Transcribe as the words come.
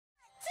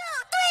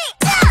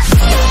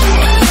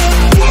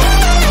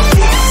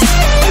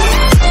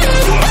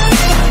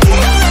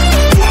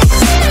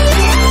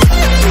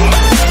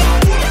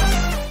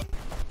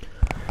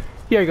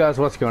Yo guys,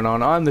 what's going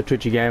on? I'm the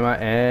Twitchy Gamer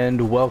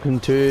and welcome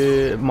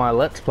to my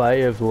Let's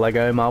Play of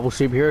LEGO Marvel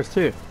Super Heroes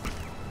 2.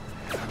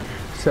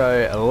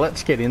 So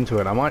let's get into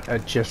it. I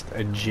might just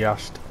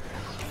adjust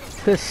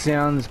the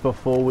sounds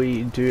before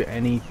we do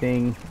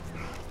anything,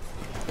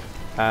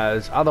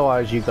 as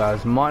otherwise you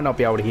guys might not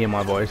be able to hear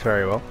my voice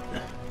very well.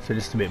 So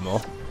just a bit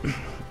more.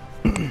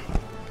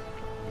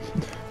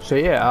 So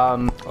yeah,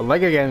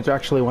 LEGO games are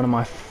actually one of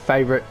my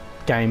favourite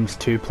games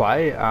to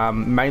play,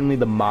 mainly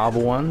the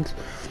Marvel ones.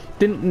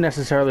 Didn't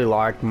necessarily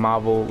like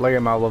LEGO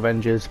Marvel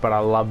Avengers, but I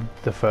loved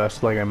the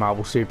first LEGO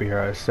Marvel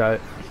Superheroes, so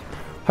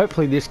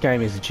hopefully this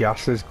game is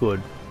just as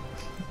good.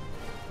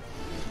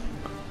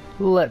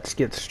 Let's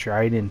get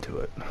straight into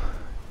it.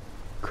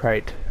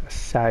 Create a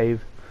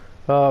save.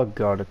 Oh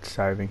god, it's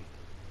saving.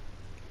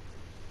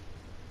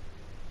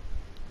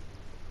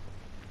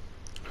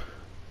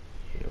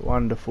 Yeah,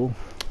 wonderful.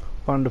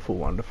 Wonderful,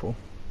 wonderful.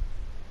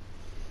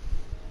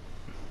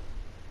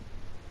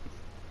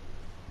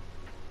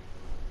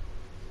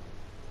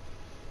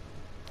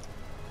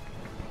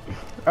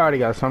 Alrighty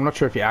guys, so I'm not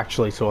sure if you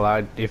actually saw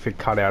that, if it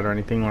cut out or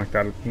anything like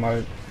that.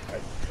 You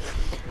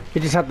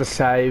just have to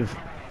save.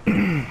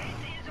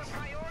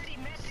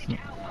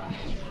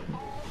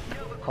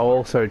 I'll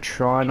also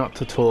try not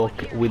to talk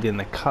within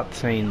the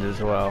cutscenes as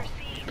well.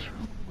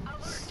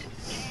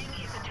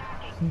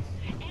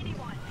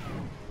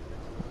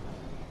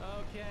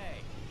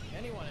 Okay.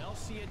 Anyone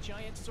else see a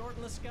giant sword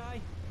in the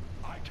sky?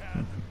 I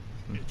can.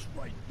 It's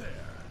right there.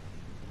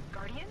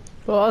 Guardian?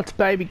 Oh, it's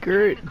Baby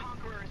Groot. The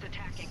Conqueror is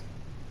attacking.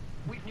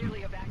 We've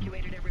nearly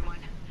evacuated everyone,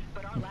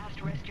 but our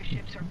last rescue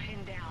ships are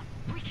pinned down.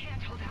 We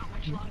can't hold out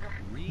much longer.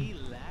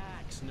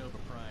 Relax, Nova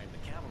Prime.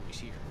 The cavalry's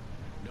here.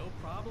 No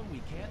problem,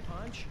 we can't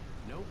punch.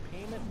 No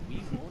payment,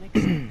 we won't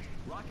accept.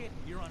 Rocket,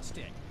 you're on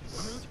stick.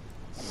 Groot,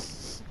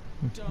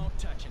 don't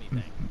touch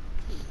anything.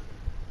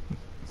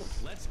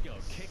 Let's go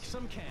kick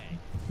some Kang.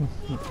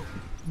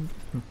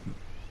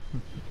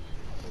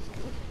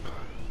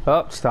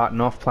 Oh, starting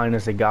off playing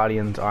as the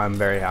Guardians. I'm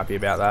very happy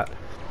about that.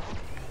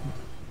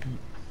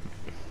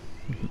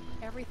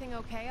 Everything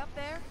okay up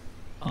there?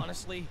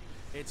 Honestly,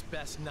 it's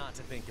best not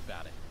to think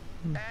about it.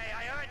 Hey,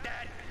 I heard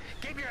that.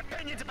 Keep your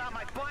opinions about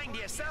my flying to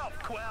yourself,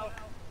 Quill.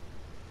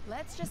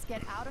 Let's just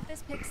get out of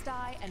this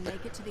pigsty and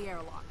make it to the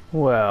airlock.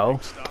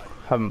 Well,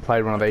 haven't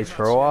played one of these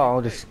for a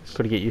while. Just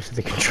got to get used to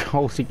the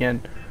controls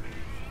again.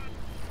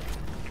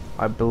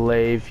 I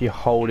believe you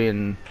hold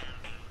in.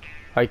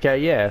 Okay,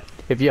 yeah.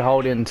 If you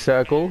hold in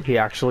circle, he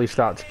actually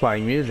starts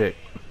playing music.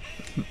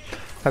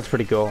 That's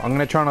pretty cool. I'm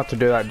gonna try not to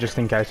do that just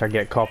in case I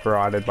get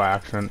copyrighted by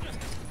accident.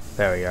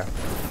 There we go.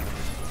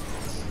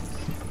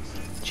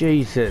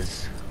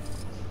 Jesus.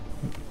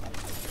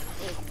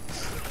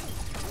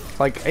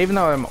 Like, even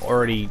though I'm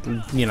already,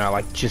 you know,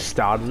 like, just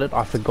started it,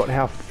 I forgot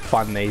how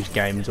fun these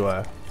games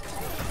were.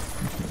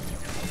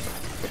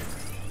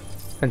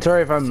 And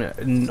sorry if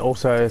I'm,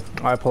 also,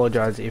 I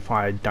apologise if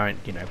I don't,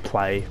 you know,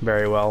 play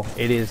very well.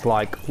 It is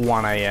like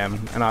 1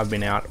 AM and I've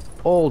been out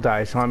all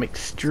day, so I'm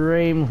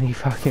extremely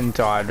fucking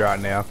tired right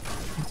now.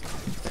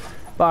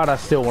 But I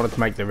still wanted to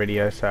make the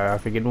video, so I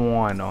figured,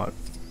 why not?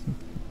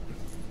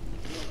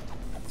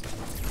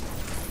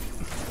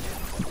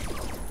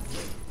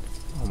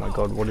 Oh my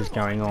god, what is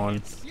going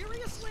on?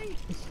 Seriously?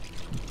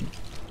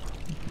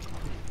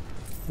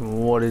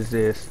 What is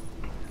this?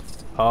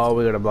 Oh,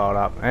 we gotta blow it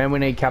up. And we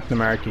need Captain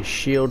America's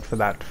shield for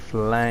that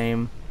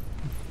flame.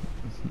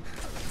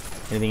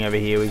 Anything over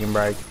here we can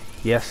break?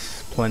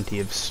 Yes, plenty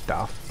of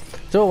stuff.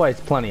 There's always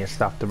plenty of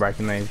stuff to break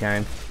in these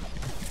games.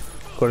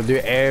 Gotta do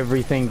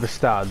everything for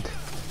studs.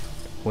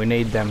 We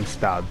need them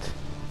studs.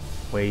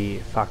 We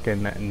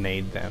fucking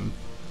need them.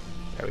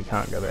 Okay, we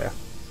can't go there.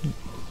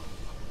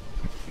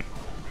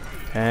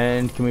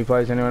 And can we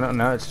place anyone else?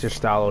 No, it's just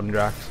Star-Lord and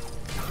Drax.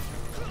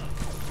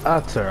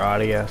 That's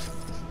alright, I guess.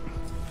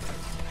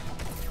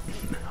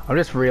 I'm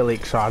just really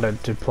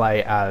excited to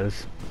play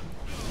as,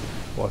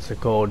 what's it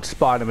called,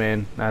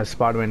 Spider-Man, as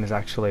Spider-Man is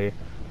actually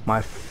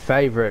my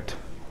favourite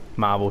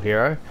Marvel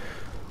hero.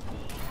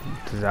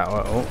 Does that,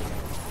 oh,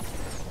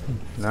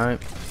 no.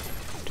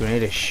 Do we need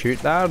to shoot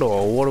that,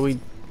 or what are we,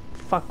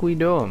 fuck we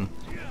doing?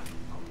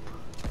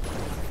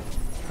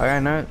 Okay,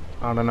 no,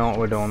 I don't know what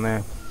we're doing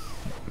there.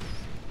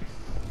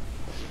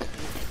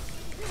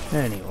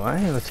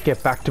 Anyway, let's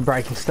get back to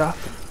breaking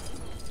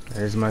stuff.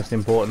 That is the most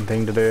important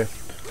thing to do.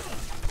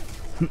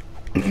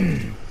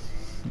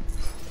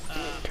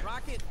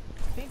 Rocket,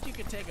 think you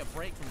could take a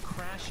break from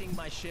crashing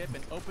my ship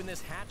and open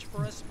this hatch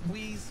for us,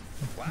 please?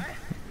 What?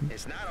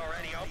 It's not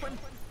already open?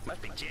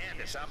 Must be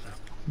jammed or something.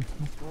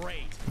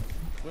 Great.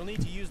 We'll need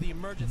to use the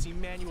emergency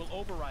manual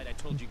override I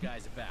told you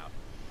guys about.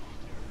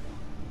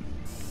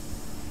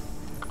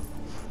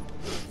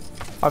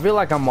 I feel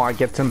like I might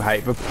get some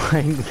hate for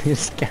playing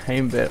this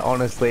game, but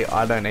honestly,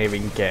 I don't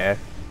even care.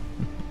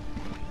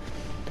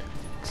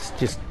 It's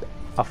just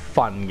a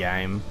fun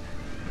game.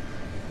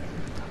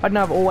 I don't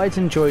know, I've always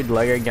enjoyed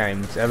LEGO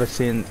games ever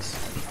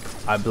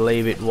since, I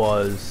believe it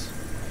was,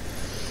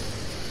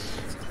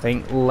 I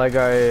think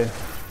LEGO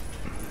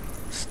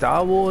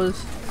Star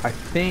Wars, I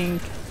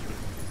think.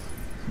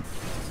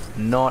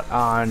 Not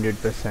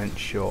 100%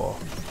 sure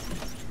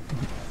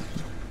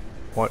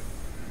what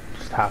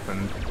just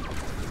happened.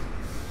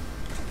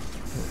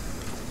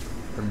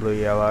 The blue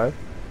yellow.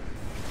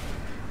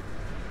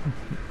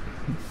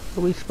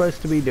 What are we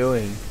supposed to be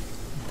doing?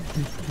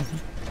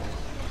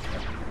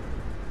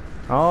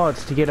 Oh,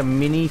 it's to get a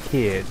mini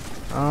kit.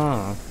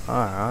 Oh,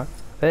 alright.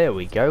 There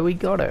we go, we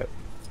got it.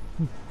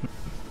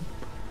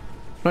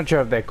 Not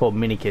sure if they're called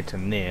mini kits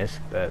in this,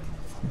 but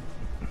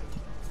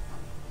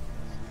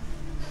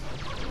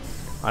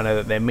I know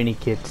that they're mini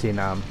kits in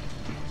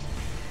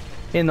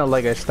the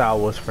Lego Star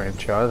Wars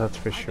franchise, that's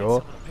for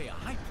sure.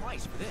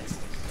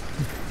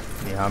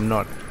 Yeah, I'm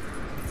not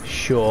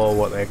sure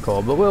what they're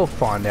called, but we'll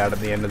find out at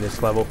the end of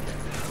this level.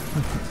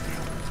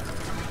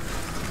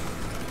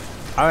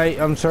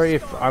 I'm sorry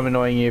if I'm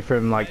annoying you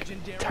from like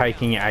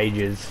taking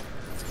ages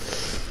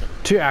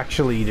to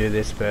actually do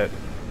this, but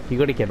you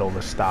got to get all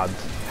the studs.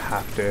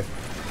 Have to.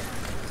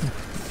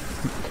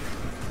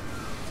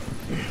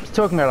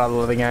 Talking about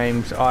other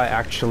games, I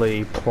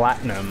actually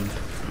platinumed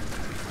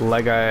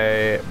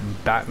Lego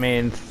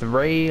Batman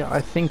 3, I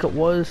think it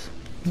was.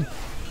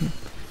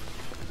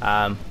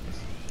 I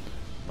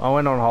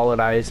went on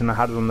holidays and I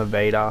had it on the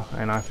Vita,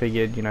 and I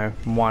figured, you know,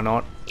 why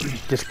not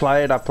just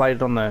play it. I played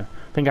it on the,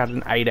 I think I had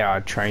an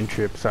 8-hour train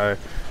trip, so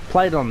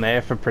played on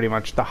there for pretty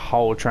much the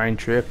whole train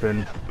trip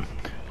and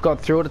got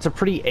through it. It's a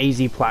pretty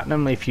easy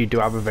platinum if you do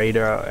have a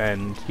Vita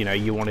and, you know,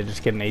 you want to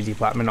just get an easy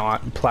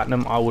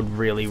platinum. I would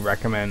really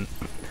recommend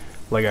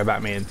Lego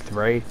Batman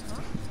 3,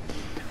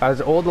 as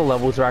all the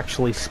levels are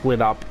actually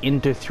split up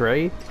into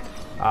 3.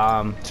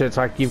 So it's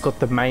like you've got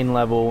the main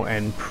level,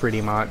 and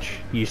pretty much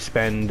you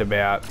spend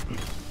about,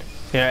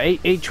 you know,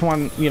 each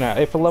one, you know,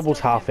 if a level's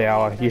half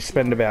hour, you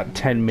spend about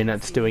 10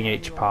 minutes doing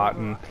each part,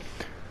 and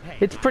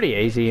it's pretty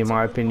easy in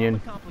my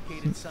opinion.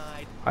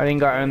 I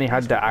think I only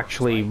had to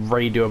actually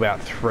redo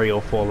about 3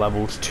 or 4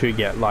 levels to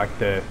get like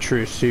the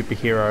true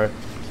superhero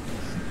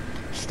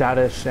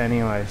status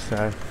anyway,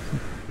 so.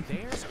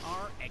 There's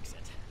our exit.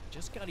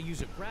 Just gotta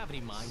use a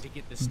gravity mine to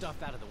get this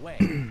stuff out of the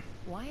way.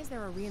 Why is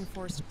there a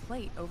reinforced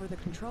plate over the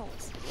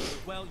controls?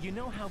 Well, you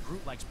know how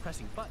Groot likes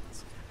pressing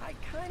buttons. I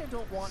kinda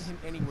don't want him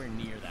anywhere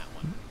near that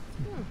one.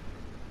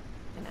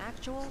 An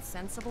actual,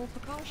 sensible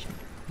precaution.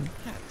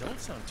 Yeah, don't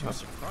sound too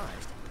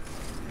surprised.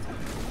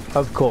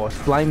 Of course,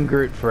 blame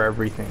Groot for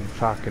everything.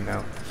 Fucking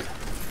hell.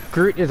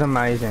 Groot is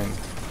amazing.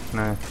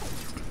 No.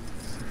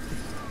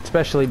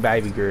 Especially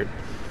baby Groot.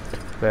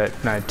 But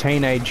no,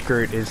 teenage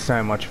Groot is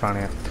so much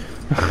funnier.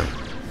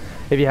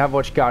 If you have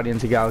watched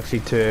Guardians of the Galaxy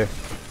 2,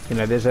 you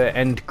know, there's an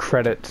end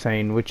credit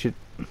scene, which it,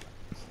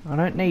 I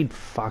don't need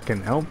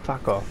fucking help,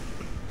 fuck off.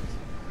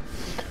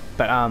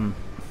 But,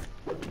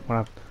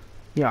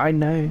 yeah, I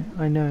know,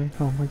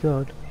 oh my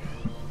god.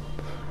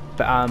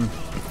 But,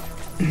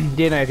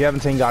 you know, if you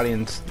haven't seen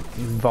Guardians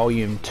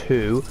Volume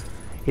 2,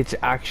 it's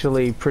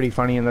actually pretty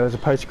funny, and there's a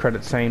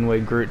post-credit scene where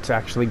Groot's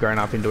actually grown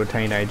up into a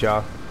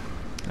teenager,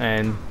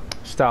 and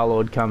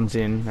Star-Lord comes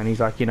in, and he's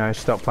like, you know,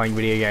 stop playing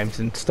video games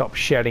and stop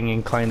shedding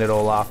and clean it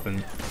all up,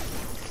 and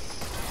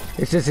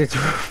it's just,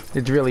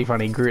 it's really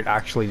funny. Groot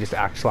actually just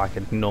acts like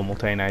a normal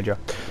teenager.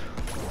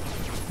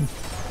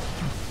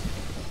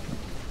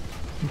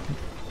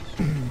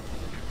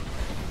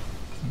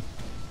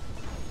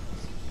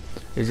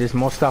 Is this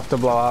more stuff to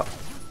blow up?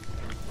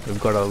 We've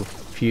got a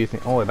few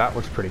things. Oh, that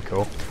was pretty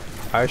cool.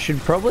 I should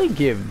probably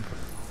give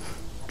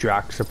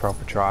Drax a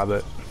proper try,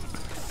 but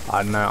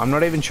I don't know. I'm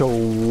not even sure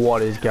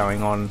what is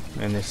going on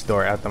in this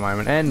story at the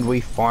moment. And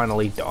we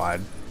finally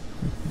died.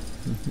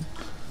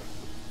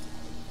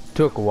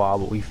 Took a while,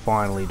 but we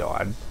finally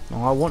died.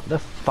 Oh, I want the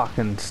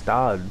fucking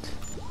studs.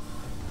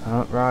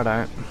 Oh,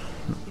 righto.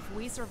 If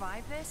we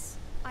survive this,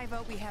 I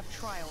vote we have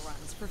trial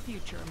runs for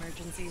future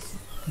emergencies.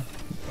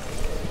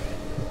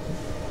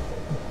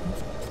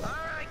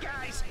 Alright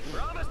guys,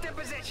 we're almost in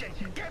position.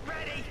 Get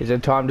ready! Is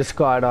it time to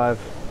skydive?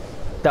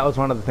 That was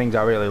one of the things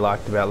I really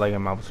liked about Lego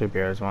Marvel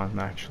Superheroes 1,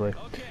 actually.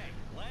 Okay,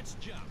 let's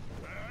jump.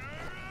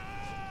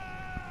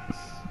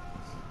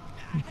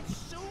 As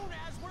soon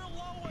as we're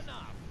low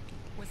enough.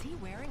 Was he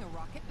wearing a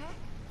rocket pack?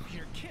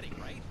 You're kidding,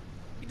 right?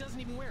 He doesn't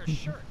even wear a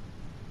shirt.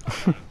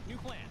 Okay, new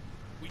plan.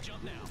 We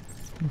jump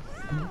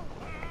now.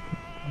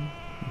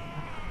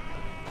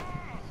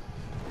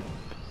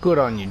 Good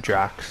on you,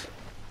 Drax.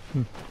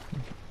 Drax,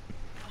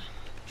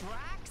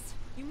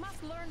 you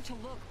must learn to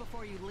look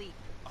before you leap.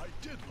 I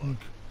did look,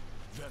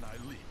 then I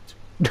leaped.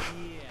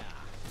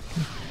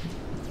 Yeah.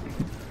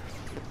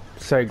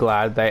 So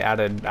glad they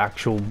added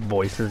actual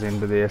voices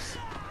into this.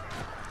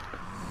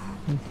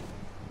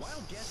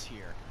 Wild guess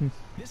here.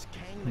 This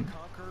Kang the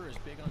Conqueror is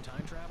big on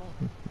time travel?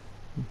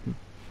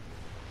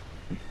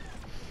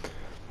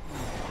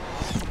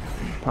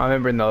 I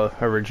remember in the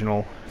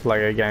original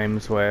Lego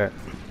games where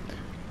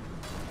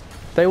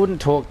they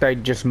wouldn't talk,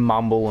 they'd just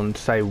mumble and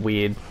say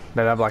weird.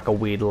 They'd have like a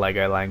weird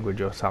Lego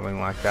language or something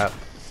like that.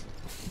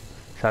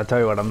 So I tell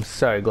you what, I'm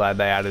so glad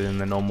they added in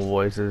the normal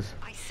voices.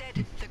 I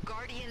said the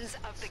Guardians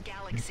of the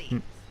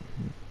Galaxy.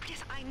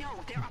 Yes, I know.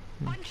 There are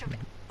a bunch of...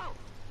 Oh.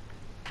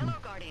 Hello,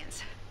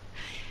 Guardians.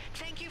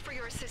 Thank you for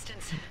your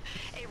assistance.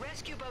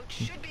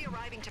 should be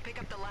arriving to pick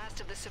up the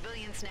last of the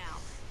civilians now.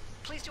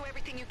 Please do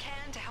everything you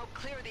can to help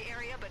clear the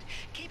area, but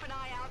keep an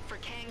eye out for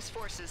Kang's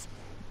forces.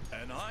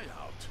 An eye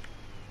out?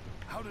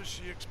 How does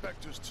she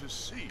expect us to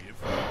see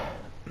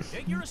if...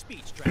 Figure of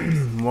speech, Drax.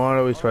 What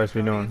are we supposed to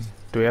be doing?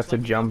 Do we have to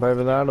jump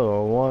over that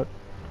or what?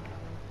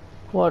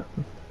 What?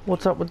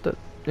 What's up with the...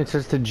 It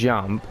says to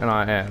jump, and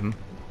I am.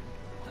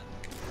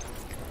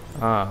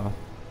 Oh.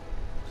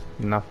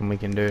 Nothing we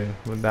can do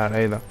with that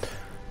either.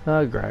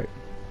 Oh, great.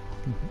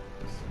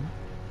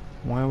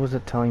 Why was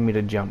it telling me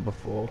to jump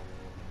before?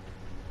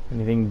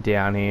 Anything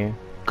down here?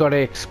 Gotta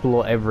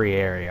explore every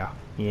area.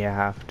 You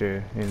have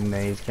to in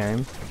these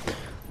games.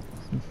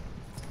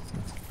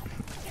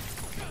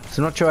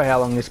 So not sure how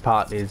long this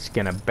part is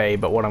gonna be,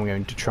 but what I'm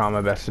going to try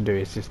my best to do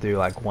is just do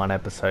like 1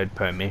 episode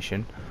per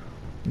mission.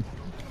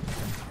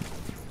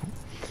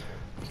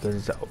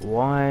 Because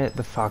why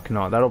the fuck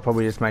not? That'll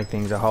probably just make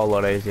things a whole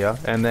lot easier.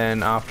 And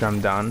then after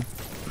I'm done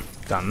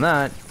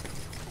that,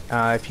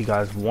 if you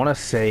guys want to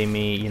see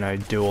me, you know,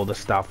 do all the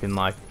stuff in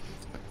like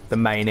the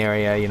main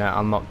area, you know,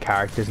 unlock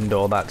characters and do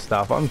all that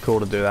stuff, I'm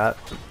cool to do that.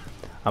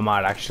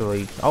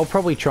 I'll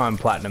probably try and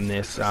platinum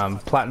this.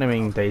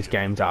 Platinuming these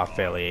games are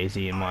fairly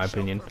easy in my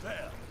opinion.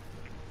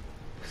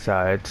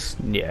 So it's,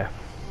 yeah.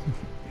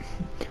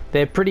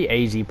 They're pretty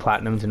easy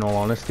platinums in all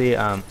honesty.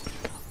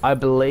 I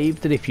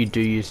believe that if you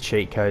do use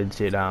cheat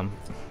codes, it, I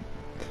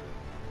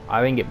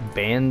think it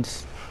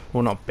bans,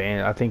 well not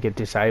bans, I think it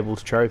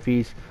disables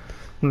trophies.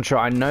 I'm not sure,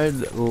 I know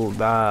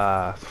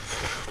that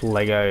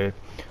Lego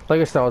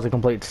Star Wars: A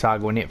Complete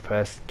Saga, when it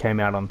first came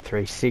out on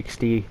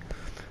 360,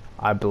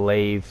 I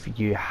believe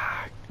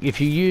if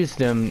you use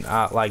them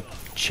like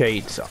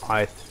cheats,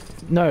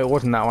 no, it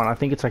wasn't that one. I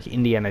think it's like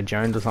Indiana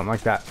Jones or something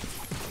like that.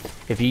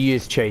 If you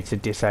use cheats,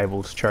 it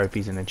disables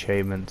trophies and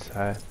achievements.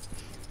 So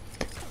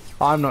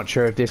I'm not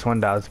sure if this one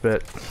does,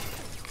 but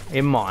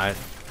it might.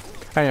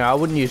 Anyway, I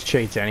wouldn't use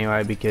cheats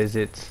anyway because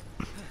it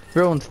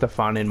ruins the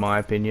fun in my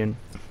opinion.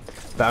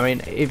 But I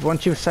mean, if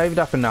once you've saved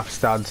up enough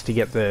studs to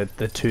get the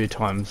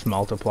 2x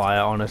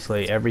multiplier,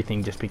 honestly,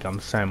 everything just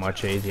becomes so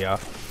much easier.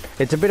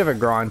 It's a bit of a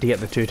grind to get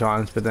the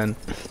 2x, but then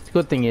the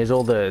good thing is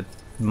all the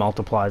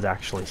multipliers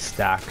actually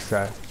stack.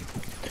 So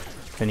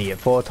then you get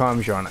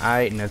 4x, you're on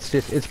 8, and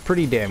it's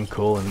pretty damn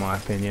cool in my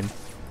opinion.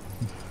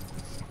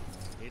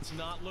 It's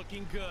not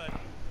looking good.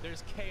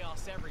 There's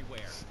chaos everywhere.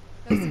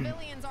 Those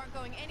civilians aren't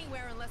going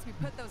anywhere unless we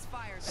put those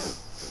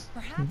fires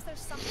out. Perhaps there's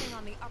something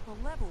on the upper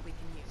level we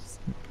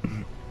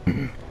can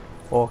use.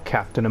 Or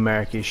Captain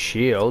America's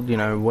shield, you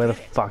know, where the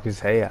fuck is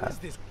he What at? is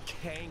this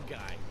Kang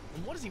guy?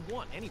 And what does he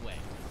want anyway?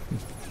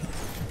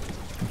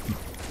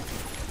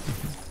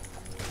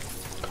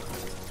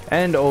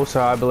 And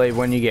also, I believe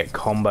when you get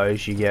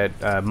combos, you get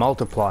a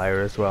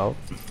multiplier as well.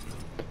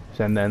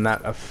 And then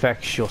that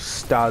affects your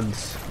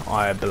studs,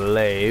 I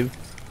believe.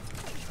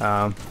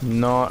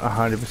 Not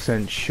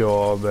 100%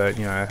 sure, but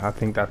you know, I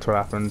think that's what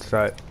happens.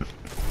 So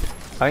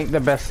I think the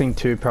best thing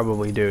to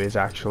probably do is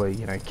actually,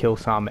 you know, kill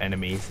some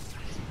enemies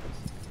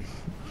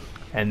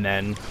and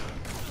then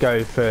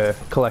go for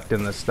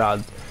collecting the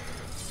studs.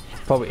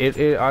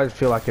 Probably, I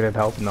feel like it'd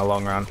help in the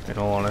long run, in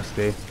all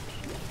honesty.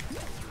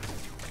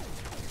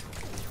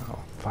 Oh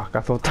fuck!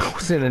 I thought that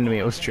was an enemy.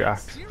 It was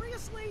Drax.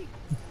 Seriously?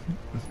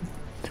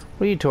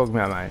 What are you talking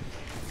about, mate?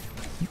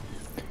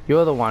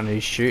 You're the one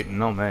who's shooting,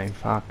 not me.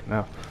 Fuck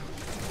no.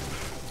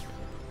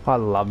 I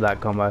love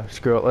that combo.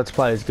 Screw it. Let's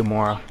play as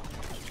Gamora.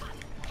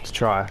 Let's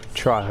try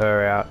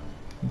her out.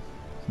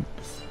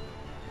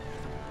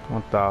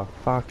 What the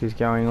fuck is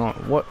going on?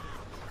 What?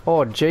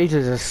 Oh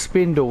Jesus, a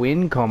spin to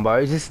win combo.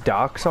 Is this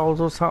Dark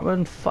Souls or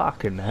something?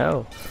 Fucking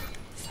hell.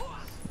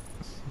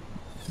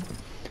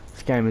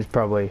 This game is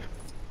probably...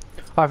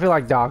 I feel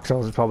like Dark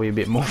Souls is probably a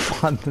bit more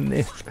fun than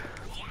this.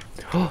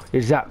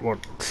 Is that what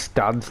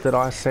studs that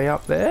I see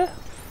up there?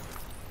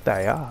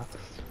 They are.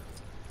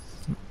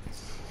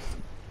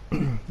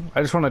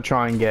 I just want to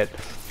try and get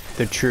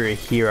the true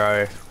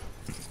hero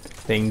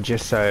thing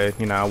just so,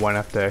 you know, I won't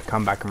have to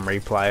come back and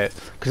replay it.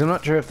 Because I'm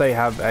not sure if they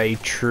have a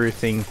true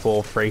thing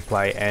for free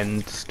play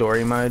and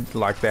story mode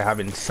like they have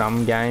in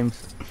some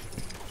games.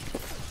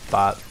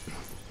 But,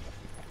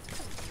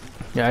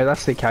 you know,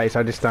 that's the case.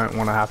 I just don't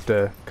want to have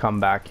to come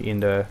back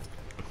into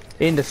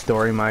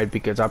story mode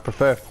because I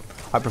prefer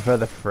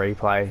the free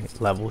play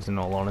levels in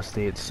all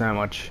honesty. It's so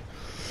much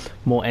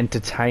more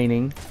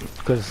entertaining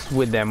because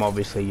with them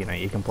obviously, you know,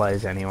 you can play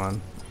as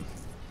anyone.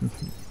 Is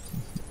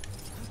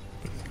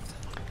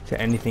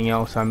there anything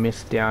else I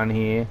missed down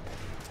here?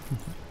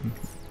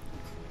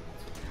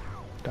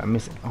 Did I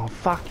miss it? Oh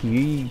fuck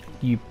you,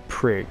 you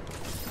prick.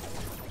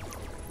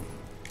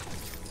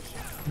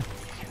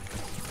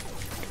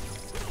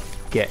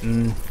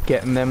 Getting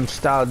them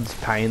studs,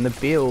 paying the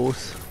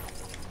bills.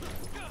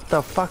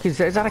 The fuck is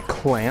that? Is that a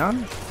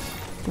clown?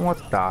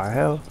 What the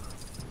hell?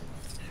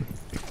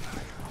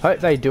 Hope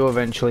they do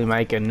eventually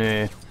make a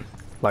new,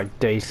 like,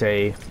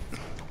 DC,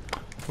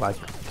 like,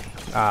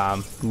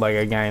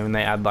 Lego game and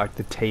they add, like,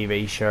 the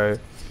TV show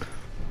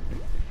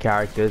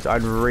characters.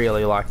 I'd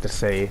really like to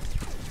see,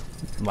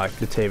 like,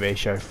 the TV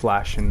show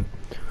Flash and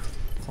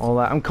all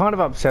that. I'm kind of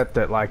upset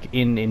that like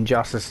in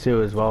Injustice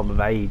 2 as well that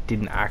they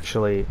didn't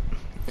actually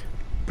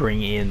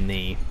bring in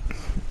the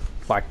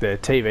like the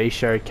TV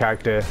show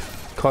character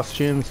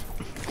costumes,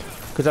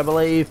 because I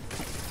believe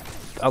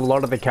a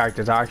lot of the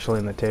characters are actually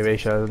in the TV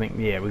show. I think,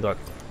 yeah, we got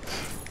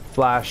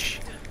Flash,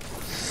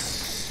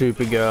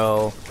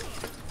 Supergirl,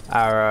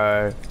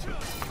 Arrow,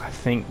 I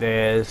think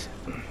there's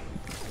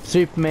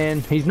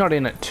Superman. He's not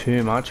in it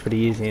too much, but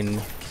he is in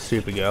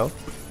Supergirl.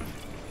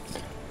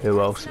 Who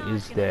else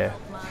is there?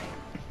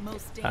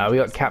 We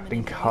got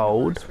Captain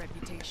Cold.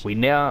 We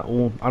now,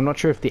 well, I'm not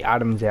sure if the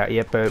Atom's out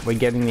yet, but we're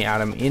getting the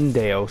Atom in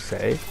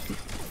DLC.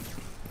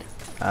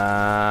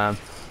 I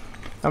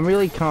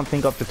really can't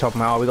think off the top of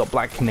my head. We got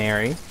Black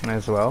Canary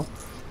as well,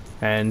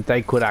 and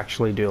they could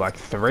actually do like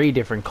 3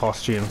 different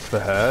costumes for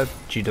her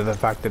due to the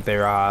fact that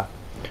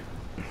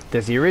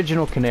there's the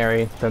original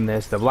Canary, then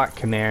there's the Black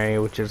Canary,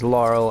 which is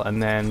Laurel,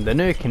 and then the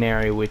new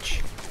Canary,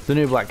 the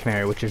new Black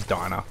Canary, which is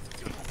Dinah.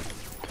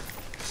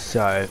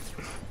 So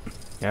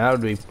yeah,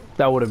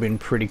 that would have been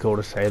pretty cool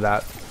to see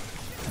that.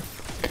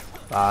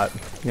 But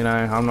you know,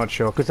 I'm not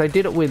sure, because they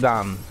did it with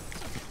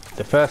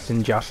the first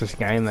Injustice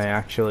game. They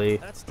actually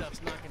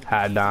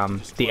had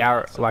the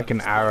Arrow, like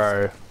an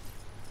Arrow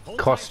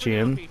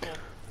costume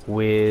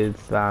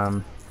with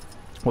what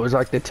was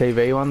like the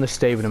TV one, the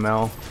Stephen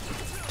Amell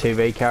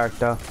TV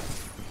character.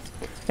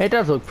 It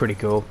does look pretty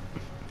cool.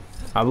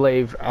 I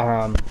believe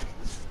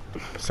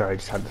sorry, I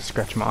just had to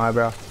scratch my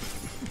eyebrow.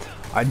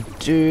 I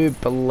do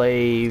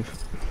believe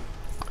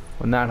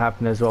when that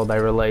happened as well, they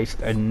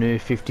released a new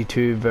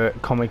 52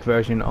 comic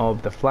version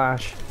of The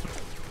Flash.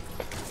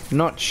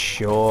 Not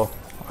sure.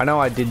 I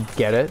know I did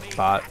get it,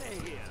 but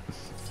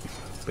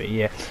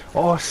yeah.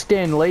 Oh,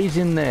 Stan Lee's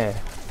in there.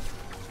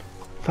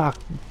 Fuck.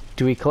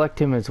 Do we collect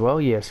him as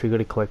well? Yes, we got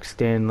to collect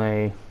Stan Lee.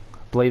 I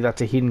believe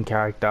that's a hidden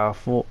character.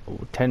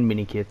 10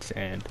 mini kits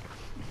and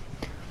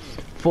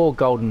 4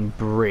 golden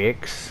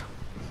bricks.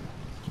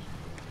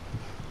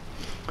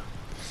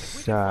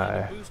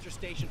 So. Booster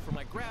station for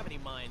my gravity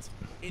mines.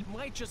 It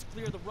might just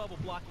clear the rubble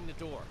blocking the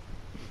door.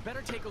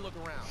 Better take a look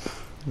around.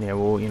 Yeah,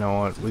 well, you know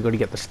what? We got to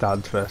get the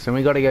studs first, and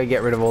we got to go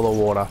get rid of all the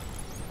water.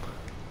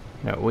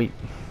 No,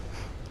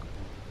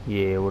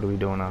 yeah, what are we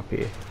doing up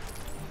here?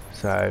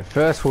 So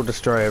first, we'll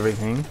destroy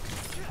everything.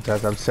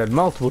 As I've said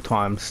multiple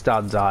times,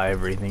 studs are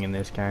everything in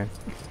this game.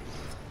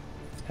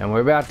 And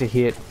we're about to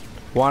hit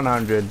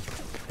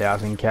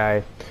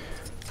 100,000k.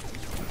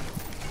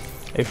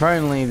 If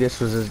only this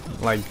was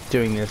like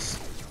doing this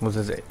was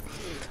as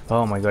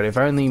oh my god! If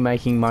only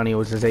making money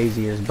was as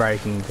easy as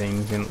breaking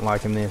things in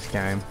this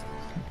game.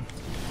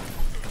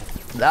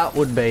 That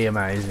would be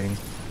amazing.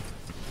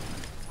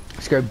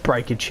 Let's go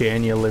break a chair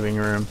in your living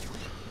room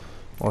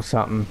or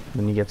something,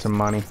 then you get some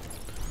money.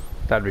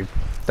 That'd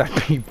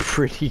be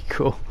pretty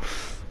cool.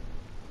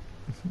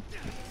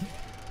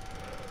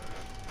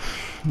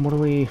 What do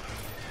we?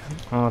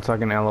 Oh, it's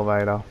like an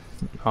elevator.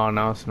 Oh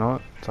no, it's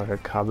not. It's like a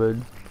cupboard.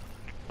 Do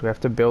we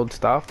have to build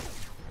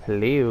stuff?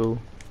 Hello.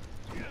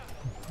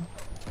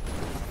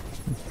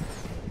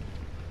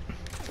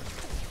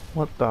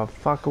 What the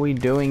fuck are we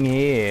doing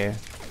here?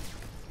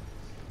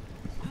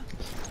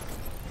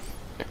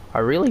 I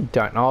really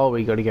don't know.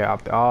 We gotta go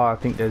up. Oh, I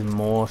think there's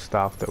more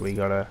stuff that we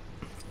gotta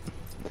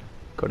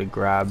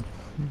grab.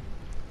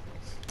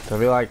 So I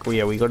feel like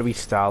we gotta be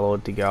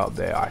Star-Lord to go up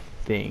there, I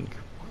think.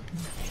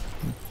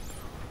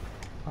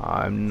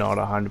 I'm not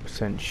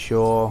 100%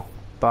 sure,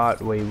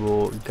 but we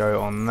will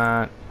go on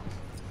that.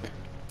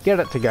 Get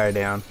it to go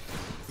down.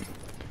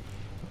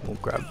 We'll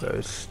grab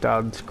those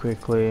studs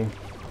quickly.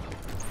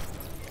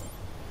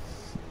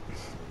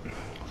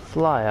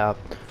 Fly up.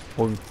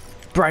 We'll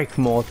break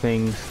more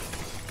things.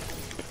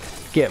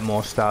 Get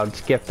more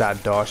studs. Get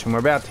that dosh. And we're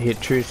about to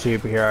hit true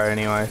superhero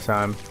anyway, so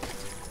I'm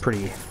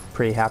pretty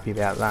happy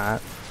about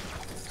that.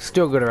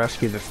 Still got to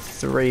rescue the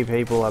 3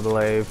 people, I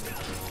believe.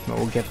 But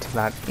we'll get to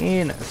that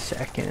in a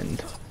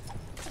second.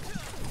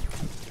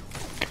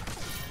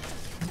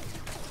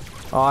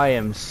 I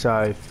am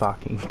so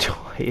fucking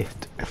tired.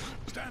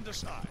 Stand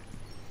aside.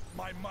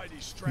 My mighty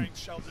strength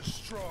shall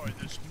destroy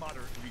this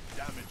moderately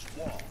damaged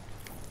wall.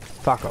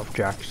 Fuck off,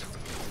 Jax.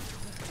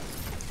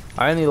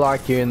 I only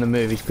like you in the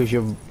movies because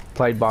you're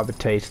played by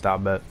Batista,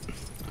 but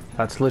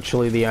that's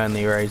literally the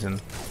only reason.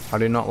 I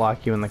do not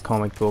like you in the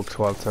comic books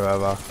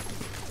whatsoever.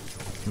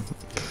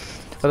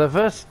 But the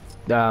first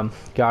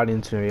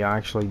Guardians movie,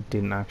 I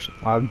didn't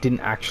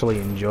actually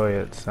enjoy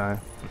it, so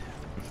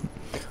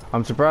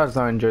I'm surprised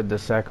I enjoyed the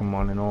second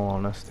one, in all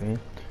honesty.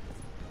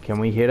 Can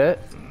we hit it?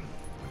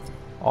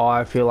 Oh,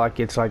 I feel like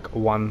it's like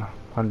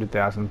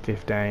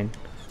 100,015.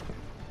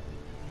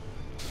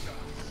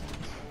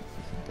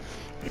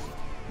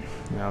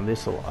 Now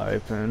this will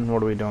open.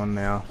 What are we doing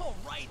now? All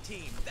right,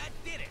 team, that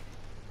did it.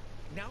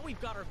 Now we've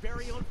got our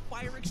very own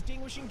fire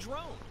extinguishing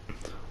drone.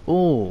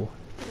 Ooh,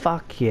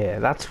 fuck yeah,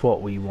 that's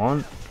what we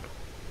want.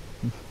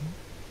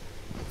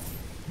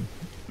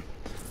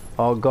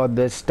 Oh god,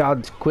 there's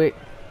studs! Quick,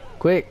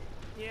 quick!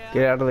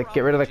 Yeah,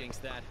 Get rid of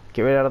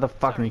the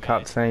fucking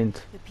Sorry, guys.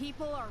 cutscenes. The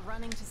people are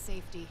running to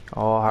safety.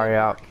 Oh, hurry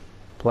up,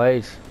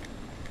 please.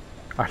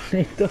 I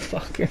need the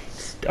fucking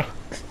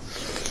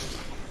studs.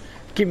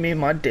 Give me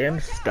my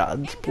damn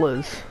studs,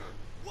 please.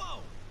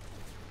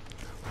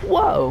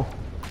 Whoa!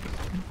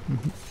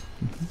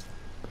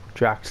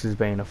 Drax has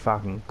been a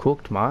fucking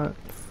cooked, mate.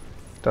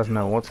 Doesn't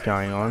know what's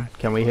going on.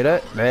 Can we hit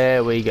it?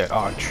 There we go.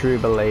 Oh, true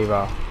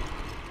believer.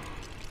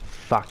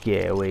 Fuck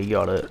yeah, we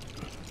got it.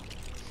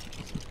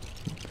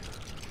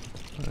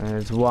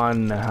 There's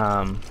one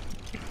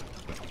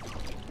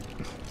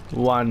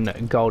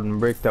golden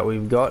brick that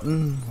we've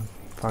gotten.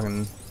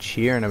 Fucking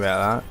cheering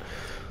about that.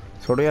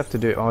 So what do we have to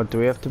do? Oh, do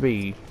we have to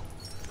be...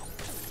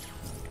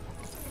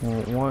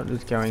 Well, what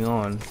is going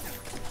on?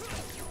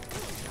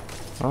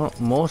 Oh,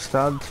 more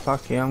studs.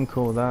 Fuck yeah, I'm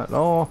cool with that.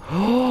 Oh,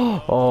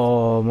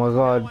 oh my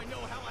god.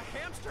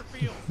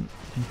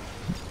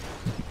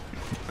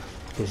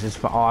 This is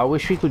fun. Oh, I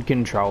wish we could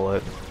control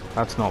it.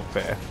 That's not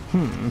fair.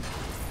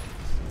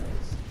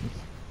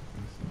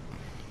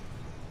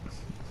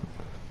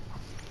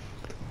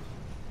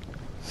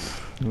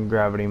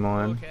 Gravity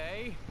mine.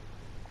 Okay.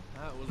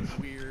 That was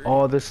weird.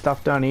 Oh, there's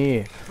stuff down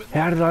here.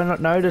 How did I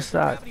not notice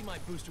that? Gravity mine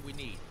booster we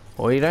need.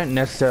 Well, you don't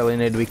necessarily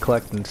need to be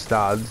collecting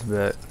studs,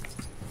 but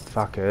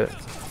fuck it.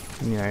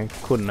 You know,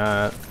 couldn't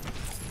hurt.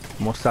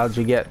 The more studs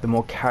we get, the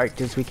more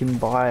characters we can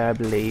buy, I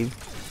believe.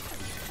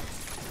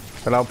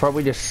 But I'll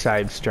probably just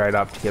save straight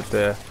up to get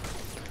the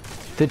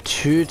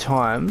 2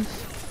 times.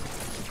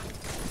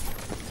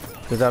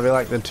 Because I feel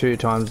like the 2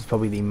 times is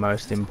probably the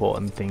most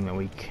important thing that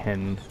we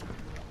can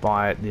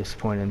buy at this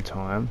point in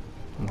time.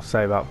 We'll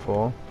save up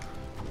for.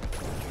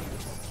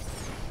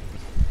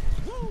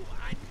 Woo,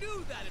 I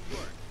knew that'd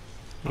work.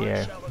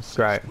 Yeah, I shall assist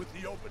great. with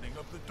the opening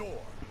of the door.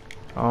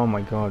 Oh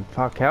my god,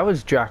 fuck, how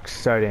is Drax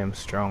so damn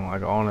strong,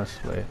 like,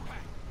 honestly?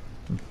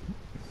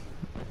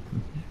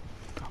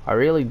 I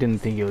really didn't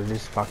think it was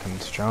this fucking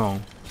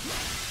strong.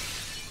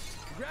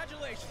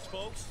 Congratulations,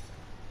 folks.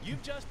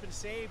 You've just been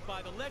saved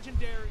by the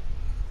legendary...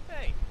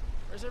 Hey,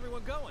 where's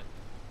everyone going?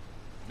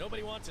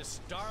 Nobody wants a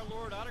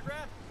Star-Lord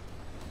autograph?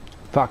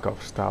 Fuck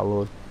off,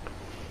 Star-Lord.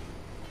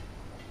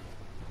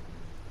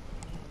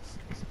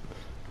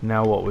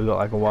 Now what, we got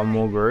like one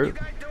more You group?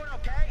 guys doing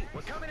okay?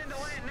 We're coming into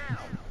land now.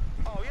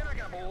 Oh, you're not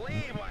gonna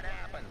believe what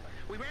happened.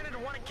 We ran into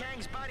one of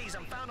Kang's buddies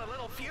and found a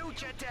little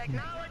future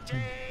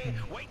technology.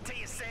 Wait till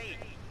you see.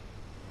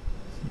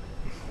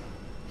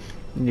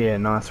 Yeah,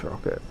 nice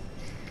rocket.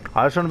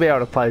 I just want to be able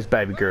to play as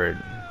Baby Groot.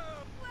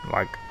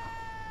 Like...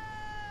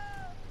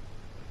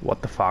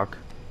 What the fuck?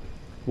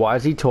 Why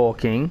is he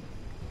talking?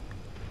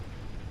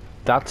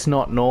 That's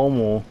not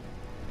normal.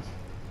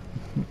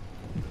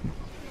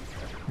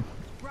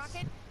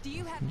 Rocket, do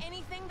you have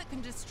anything that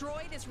can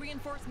destroy this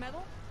reinforced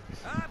metal?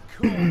 Of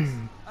course.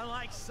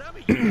 Unlike some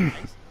of you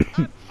guys,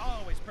 I'm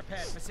always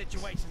prepared for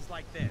situations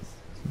like this.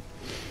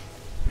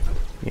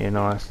 Yeah,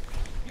 nice.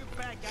 You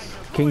bad guys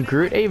are Can going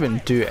Groot in my even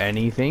way. do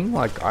anything?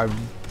 Like,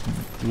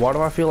 why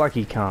do I feel like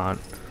he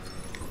can't?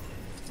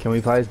 Can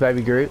we play as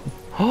Baby Groot?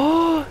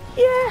 Oh,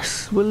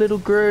 yes! We're little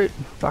Groot.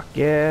 Fuck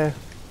yeah.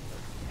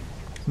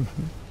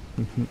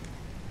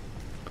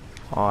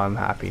 Oh, I'm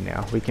happy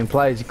now. We can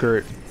play as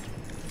Groot.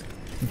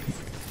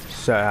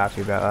 So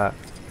happy about that.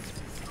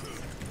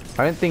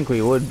 I don't think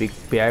we would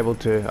be able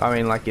to. I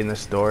mean, like in the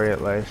story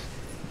at least.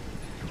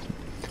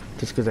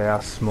 Just because of how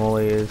small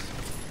he is.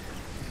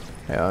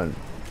 Hang on.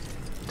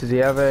 Does he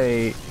have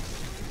a...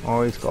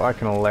 Oh, he's got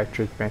like an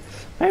electric fan.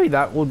 Maybe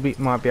that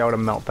might be able to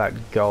melt that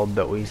gold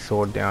that we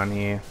saw down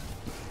here.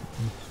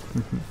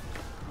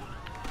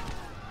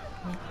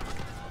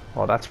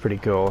 Oh, that's pretty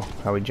cool,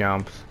 how he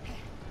jumps.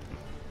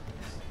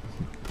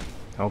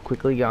 I'll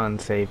quickly go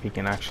and see if he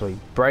can actually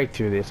break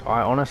through this.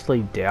 I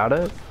honestly doubt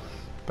it.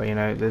 But you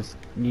know,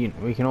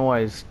 we can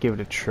always give it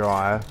a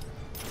try.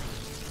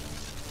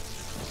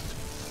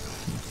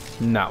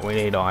 Nah, we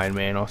need Iron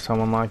Man or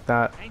someone like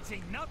that. Ain't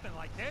seen nothing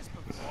like this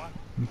before.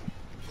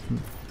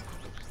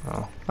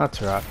 Oh,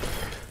 that's right.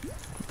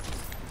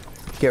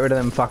 Get rid of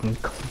them fucking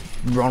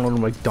Ronald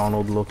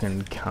McDonald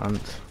looking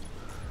cunts.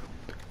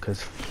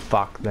 Cause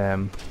fuck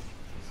them.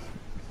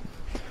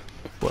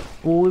 What?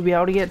 Will we be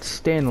able to get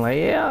Stan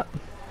Lee out?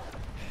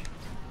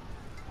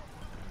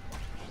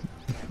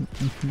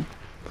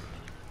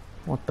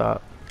 What the?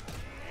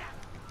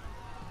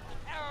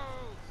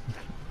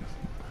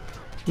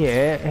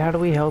 Yeah, how do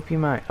we help you,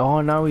 mate?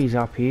 Oh no, he's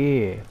up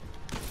here.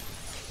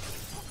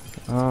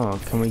 Oh,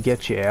 can we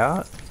get you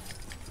out?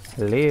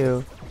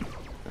 Hello?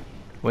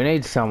 We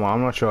need someone.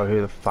 I'm not sure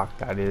who the fuck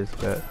that is,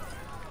 but...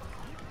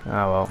 Oh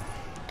well.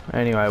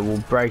 Anyway, we'll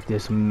break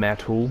this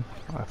metal.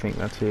 I think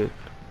that's it.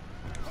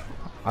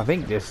 I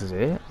think this is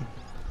it.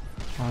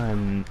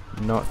 I'm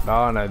not...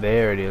 Oh no,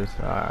 there it is.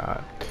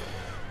 Alright.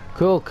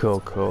 Cool,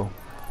 cool, cool.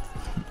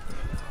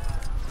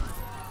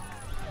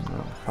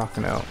 Oh,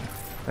 fucking hell.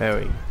 There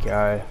we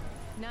go.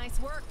 Nice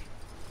work.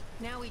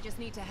 Now we just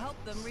need to help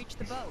them reach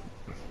the boat.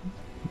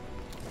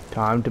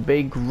 Time to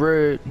be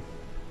Groot.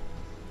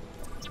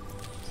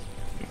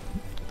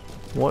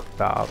 What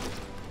the...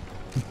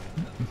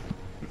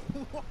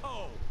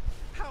 Whoa!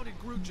 How did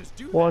Groot just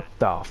do What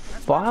that? the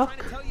That's what I was trying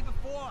to fuck? tell you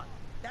before.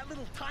 That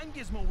little time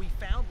gizmo we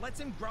found lets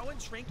him grow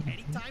and shrink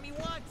anytime he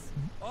wants.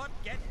 Or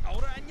get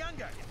older and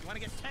younger, if you want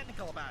to get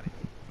technical about it.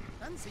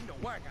 Doesn't seem to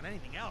work on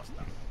anything else,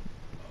 though.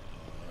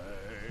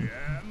 I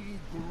am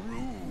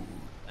Groot.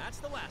 That's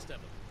the last of them.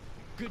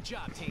 Good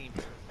job, team.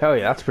 Hell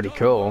yeah, that's pretty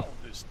cool.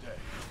 This day.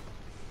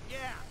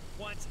 Yeah,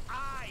 once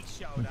I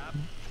showed up.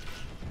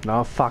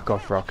 No, fuck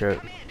off, Rocket.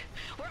 Come in.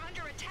 We're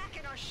under attack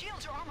and our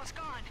shields are almost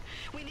gone.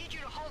 We need you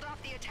to hold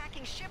off the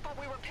attacking ship while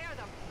we repair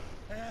them.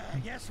 I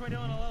guess we're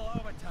doing a little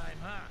overtime,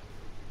 huh?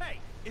 Hey,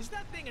 is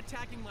that thing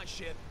attacking my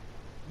ship?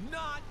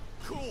 Not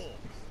cool.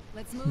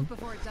 Let's move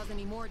before it does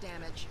any more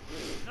damage.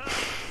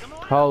 Come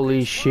on,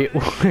 Holy shit,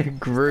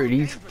 Groot,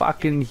 he's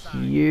fucking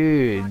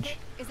huge. Rocket,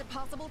 is it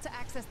possible to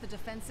access the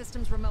defense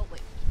systems remotely?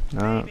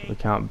 No, we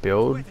can't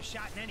build. worth a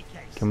shot in any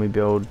case. Can we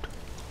build?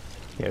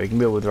 Yeah, we can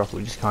build with Rocket,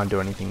 we just can't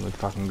do anything with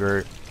fucking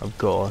Groot, of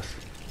course.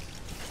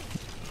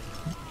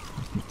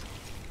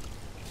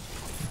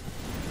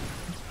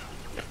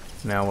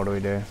 Now what do we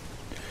do?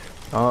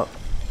 Oh,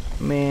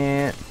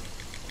 man.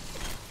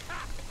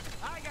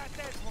 I got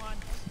this one.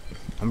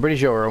 I'm pretty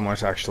sure we're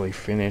almost actually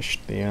finished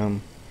the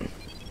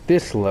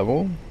this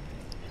level.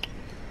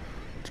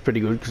 It's pretty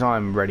good because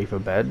I'm ready for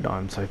bed.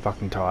 I'm so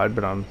fucking tired,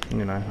 but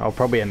you know, I'll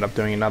probably end up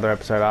doing another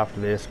episode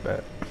after this,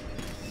 but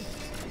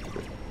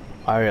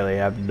I really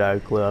have no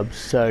clue. I'm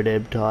so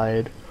damn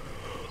tired.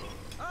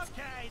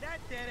 Okay, that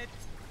did it.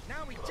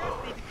 Now we just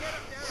need to get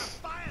up there and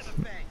fire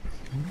the thing.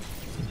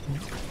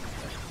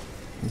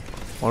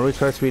 What are we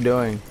supposed to be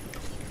doing?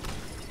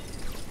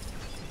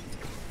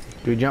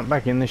 Do we jump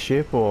back in the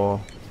ship or?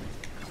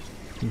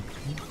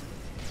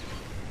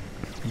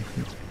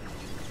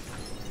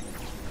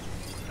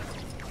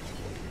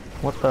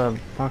 What the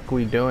fuck are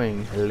we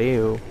doing?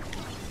 Hello?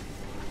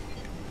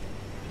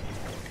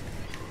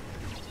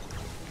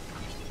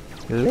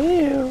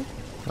 Hello?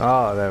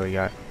 Oh, there we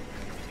go.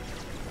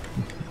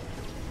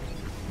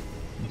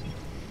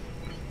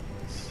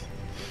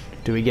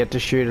 Do we get to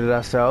shoot it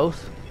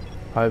ourselves?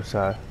 Hope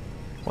so.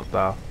 What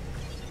the?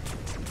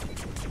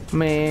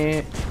 Man.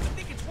 I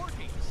think it's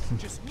working.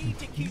 Just need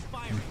to keep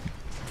firing.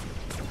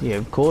 Yeah,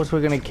 of course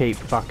we're gonna keep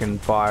fucking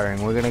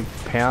firing. We're gonna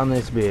pound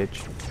this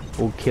bitch.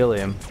 We'll kill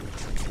him.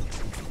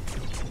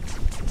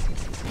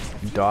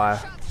 Die.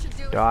 Shots should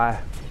do it.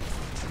 Die.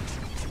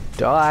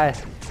 Die. It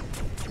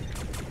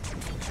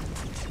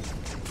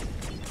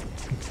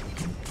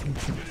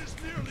is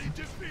nearly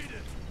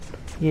defeated.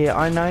 Yeah,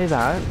 I know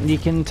that. You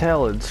can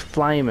tell it's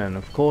flaming.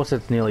 Of course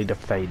it's nearly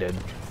defeated.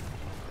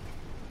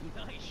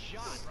 Nice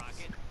shot,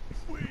 Rocket.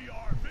 We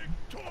are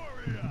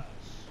victorious.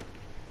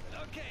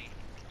 Okay.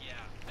 Yeah,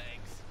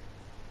 thanks.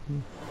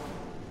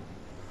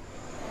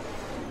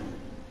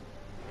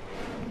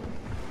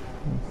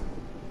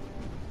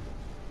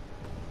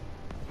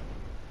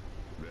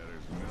 There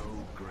is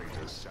no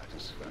greater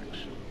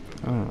satisfaction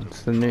Oh,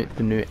 it's the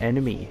new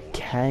enemy,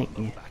 Kang.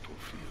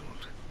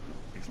 battlefield.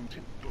 Isn't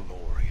it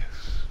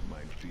glorious, my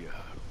dear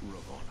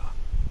Ravonna?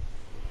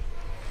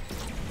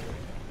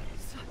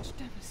 Such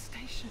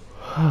devastation.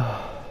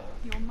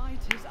 Your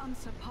might is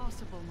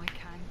unsurpassable, my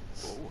Kang.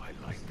 Oh,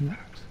 I like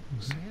that.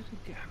 Say it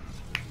again.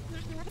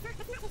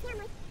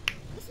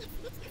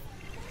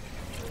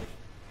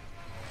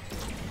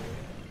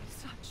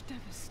 Such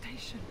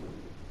devastation.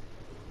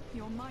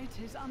 Your might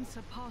is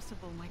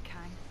unsurpassable, my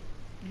Kang.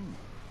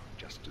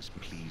 Just as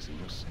pleasing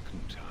a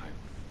second time.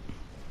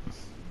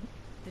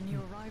 The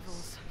new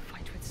arrivals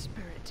fight with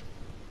spirit.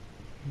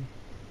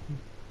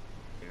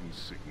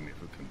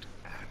 Insignificant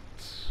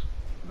ants.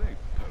 They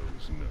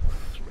pose no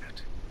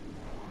threat.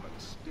 But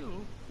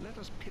still, let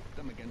us pit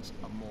them against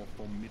a more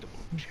formidable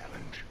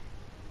challenge.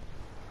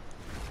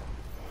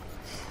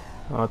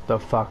 What the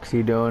fuck's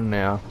he doing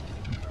now?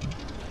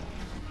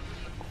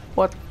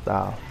 What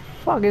the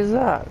fuck is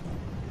that?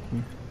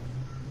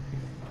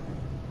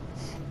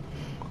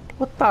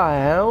 What the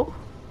hell?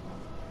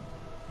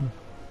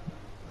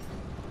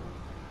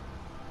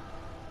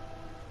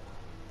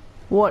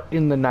 What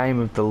in the name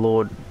of the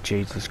Lord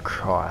Jesus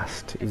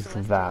Christ is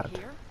that?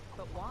 Here?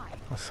 But why?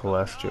 A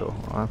celestial.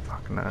 I don't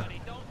fucking know. But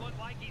he don't look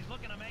like he's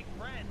looking to make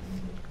friends.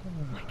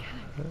 My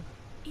Kang.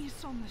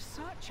 Eson the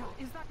Searcher.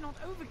 Is that not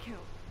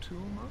overkill? Too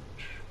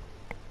much?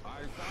 I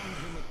found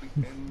him at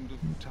the end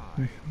of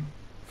time,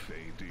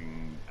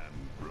 fading and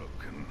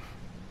broken.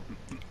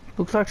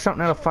 Looks like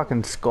something out of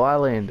fucking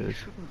Skylanders.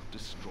 Shouldn't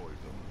destroy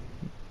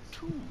them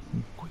too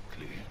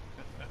quickly.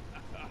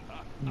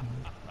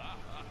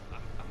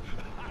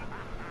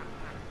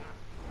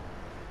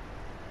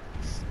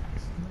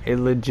 It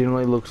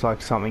legitimately looks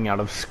like something out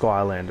of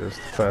Skylanders,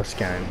 the first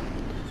game.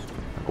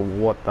 Like,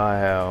 what the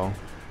hell?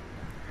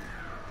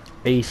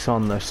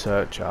 Eson the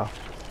Searcher.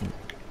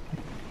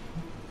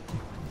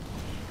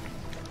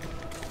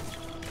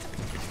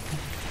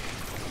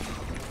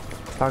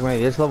 Fuck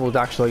me, this level's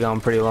actually going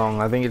pretty long.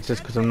 I think it's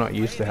just because I'm not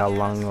used to how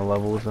long the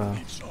levels are.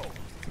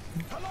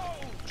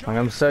 Like,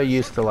 I'm so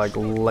used to, like,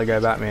 Lego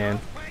Batman.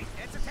 Wait,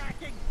 it's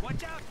attacking.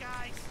 Watch out,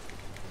 guys.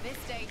 This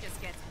day just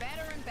gets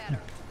better and better.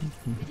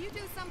 Did you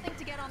do something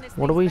to get on this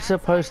What are thing's we bad side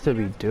supposed to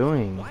here? be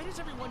doing? Why does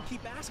everyone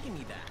keep asking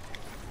me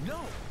that?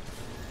 No.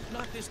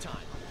 Not this time.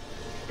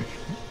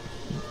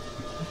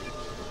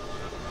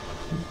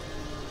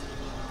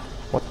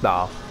 What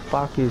the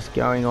fuck is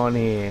going on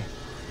here?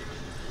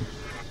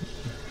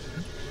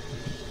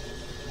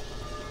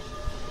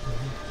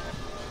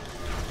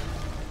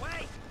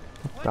 Wait!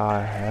 What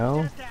the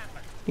hell? Just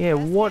happened? Yeah,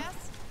 Yes, what? yes?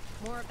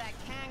 More of that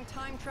Kang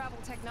time travel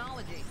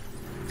technology.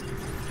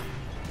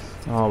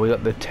 Oh, we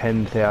got the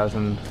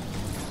 10,000.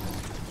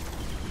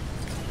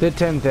 The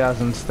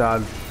 10,000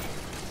 stud.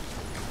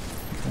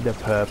 The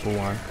purple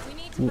one. We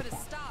need to put a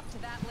stop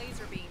to that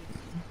laser beam.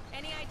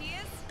 Any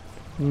ideas?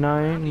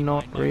 No,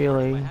 not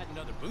really. If I had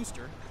another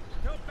booster.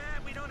 Too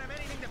bad we don't have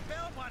anything to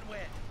build one with.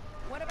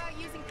 What about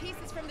using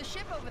pieces from the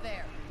ship over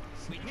there?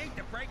 We need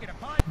to break it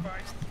apart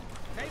first.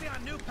 Maybe our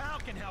new pal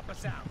can help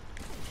us out.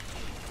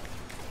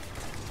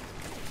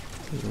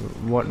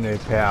 What new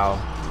pal?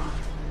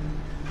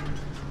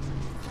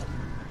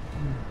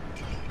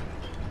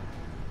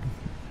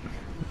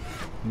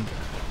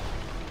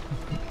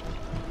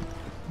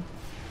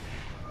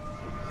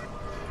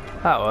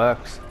 That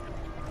works.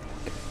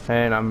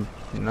 And I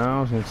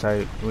was gonna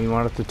say we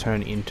might have to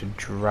turn into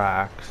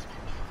Drax.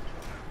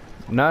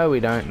 No, we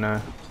don't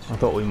know. I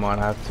thought we might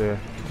have to.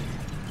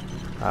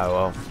 Oh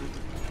well.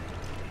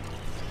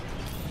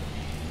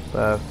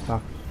 The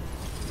fuck?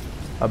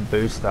 A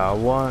booster?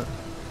 What?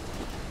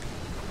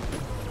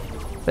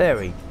 There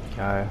we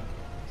go.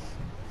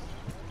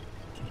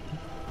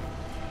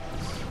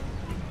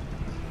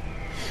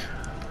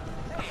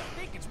 Hey, I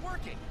think it's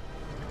working.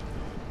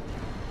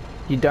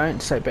 You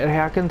don't say, but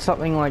how can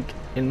something like,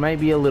 it may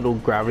be a little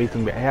gravity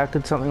thing, but how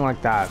could something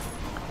like that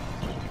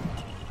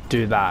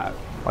do that?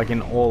 Like,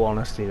 in all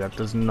honesty, that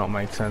does not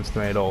make sense to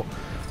me at all.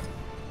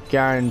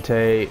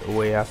 Guarantee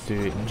we have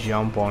to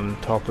jump on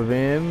top of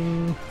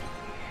him.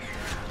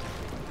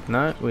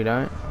 No, we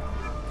don't.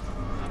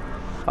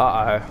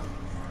 Uh-oh.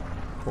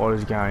 What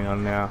is going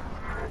on now?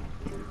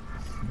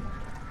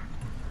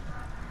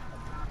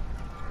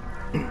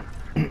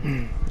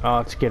 Oh,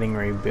 it's getting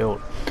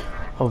rebuilt.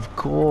 Of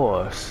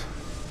course.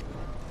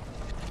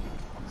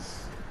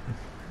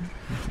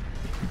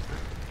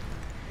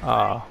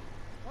 Ah.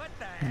 What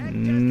the heck?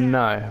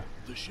 No.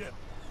 The ship,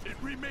 it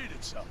remade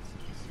itself.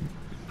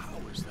 How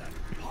is that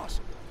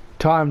possible?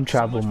 Time So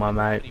travel, much my for the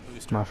mate. gravity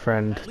booster. My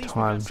friend, At least we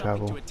time have something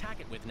travel. to attack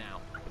it with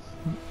now.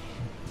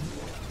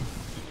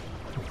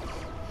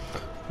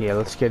 Yeah,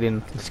 let's get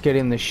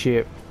in the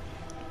ship.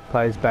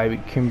 Plays baby,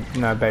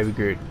 no, Baby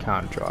Groot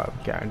can't drive,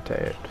 guarantee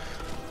it.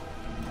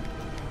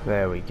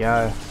 There we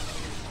go.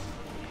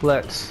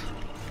 Let's.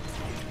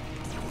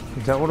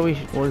 Is that what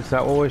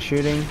we're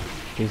shooting?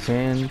 His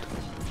hand?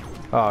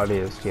 Oh, it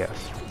is,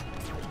 yes.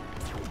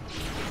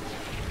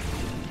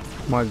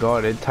 My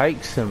god, it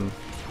takes some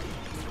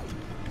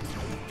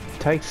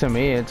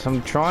hits.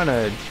 I'm trying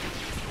to.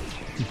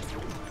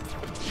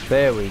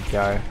 There we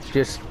go.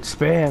 Just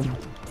spam.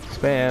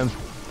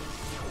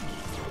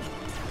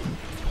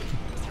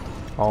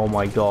 Oh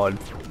my god.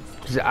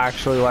 It's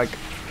actually like,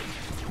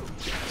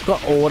 it's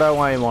got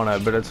auto aim on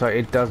it, but it's like,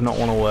 it does not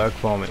want to work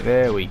for me.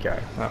 There we go.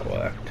 That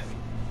worked.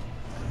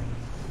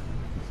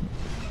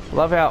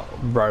 Love how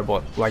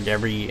robot, like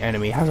every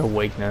enemy has a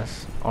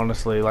weakness.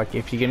 Honestly, like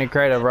if you're gonna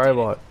create a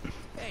robot,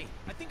 Hey,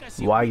 I think I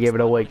see why give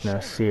it a spot on my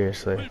weakness? shoulder.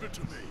 Seriously. Leave it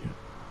to me.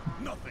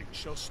 Nothing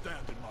shall stand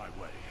in my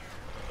way.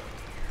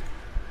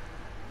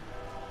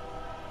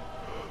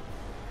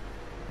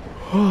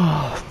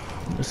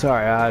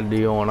 Sorry, I had to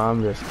yawn.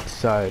 I'm just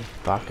so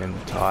fucking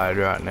tired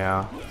right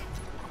now.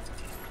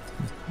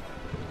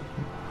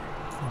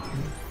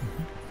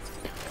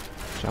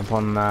 Jump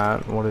on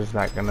that. What is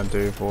that gonna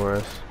do for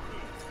us?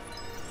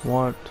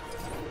 What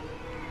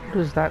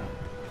is that?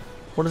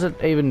 What does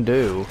it even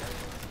do?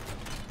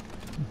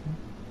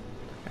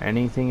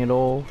 Anything at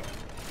all?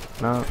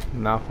 No,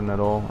 nothing at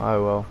all.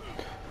 Oh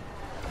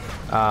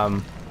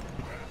well.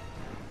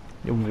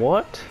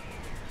 What?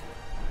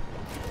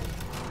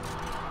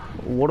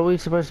 What are we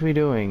supposed to be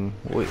doing?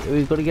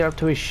 We've got to get up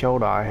to his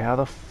shoulder. How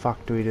the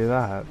fuck do we do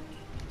that?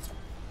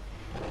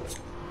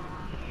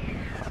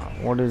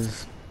 What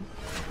is...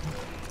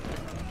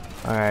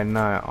 Okay, no,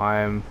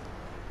 I'm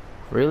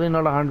really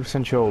not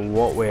 100% sure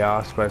what we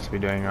are supposed to be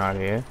doing right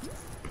here.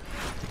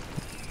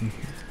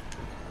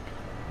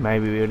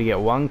 Maybe we got to get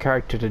one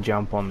character to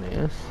jump on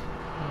this.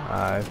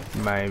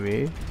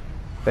 Maybe.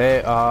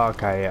 There, oh,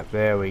 okay, yeah,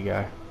 there we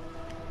go.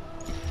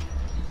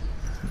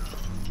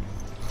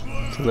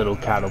 It's a little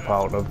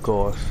catapult, of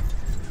course.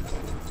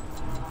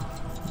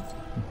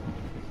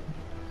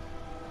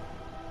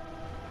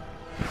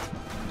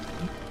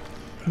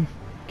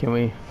 Can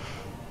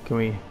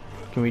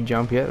we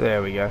jump yet?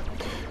 There we go.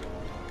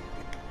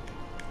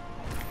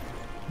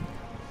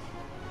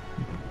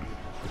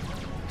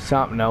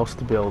 Something else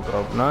to build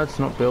up. No, it's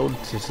not build,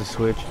 it's just a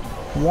switch.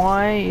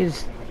 Why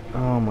is...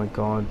 Oh my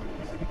god.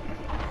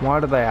 Why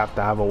do they have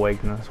to have a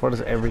weakness? Why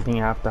does everything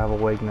have to have a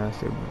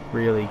weakness? It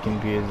really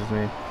confuses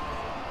me.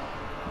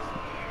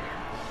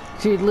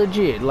 See,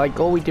 legit, like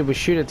all we did was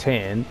shoot its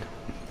hand.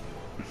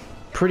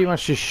 Pretty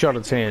much just shot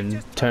its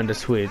hand, turned a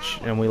switch,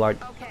 and we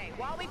like Okay,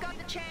 while we got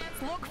the chance,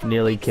 look for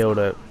nearly weak killed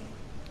it.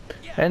 spot.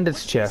 And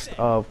its chest,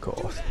 of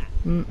course.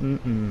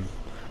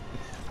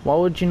 Why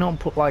would you not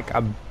put like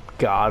a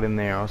guard in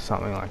there or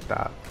something like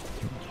that?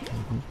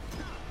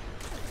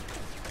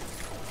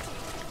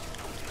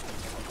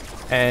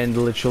 And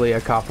literally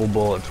a couple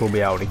bullets will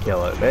be able to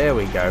kill it. There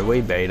we go, we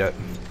beat it.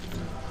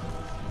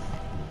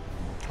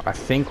 I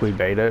think we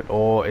beat it,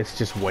 or it's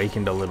just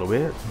weakened a little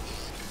bit.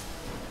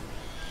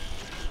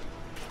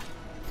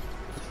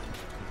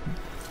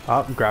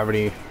 Oh,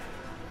 gravity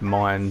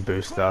mine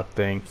booster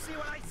thing. See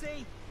what I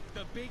see?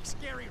 The big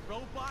scary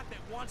robot that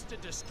wants to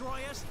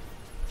destroy us?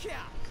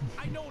 Yeah,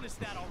 I noticed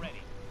that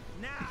already.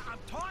 Nah, I'm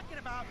talking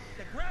about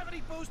the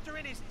gravity booster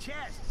in his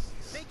chest.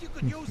 Think you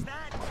could use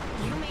that?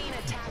 You mean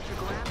attach a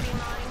gravity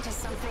mine to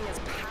something as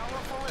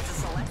powerful as a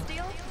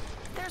Celestial?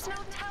 There's no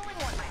telling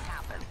what might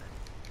happen.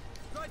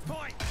 Good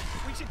point.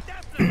 We should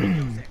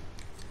definitely use it.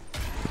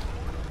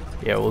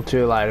 Yeah, well,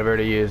 too late. I've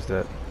already used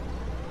it.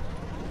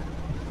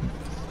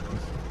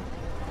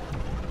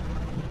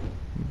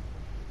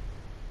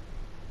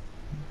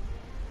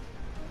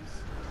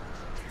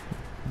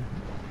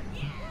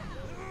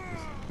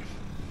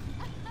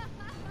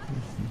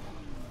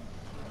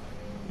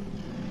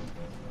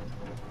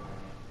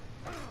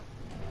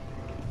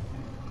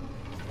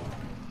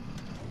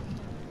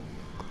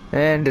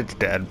 And it's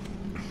dead.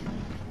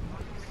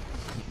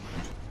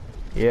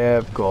 Yeah,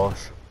 of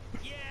course.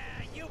 Yeah,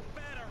 you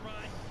better run.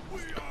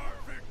 We are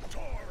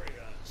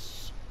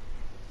victorious.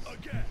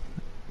 Again.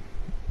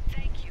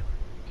 Thank you.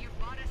 You've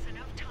bought us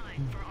enough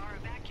time for our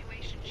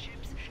evacuation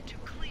ships to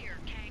clear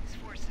Kang's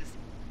forces.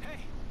 Hey,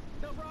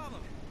 no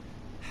problem.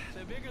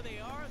 The bigger they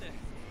are,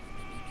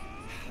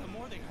 the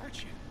more they hurt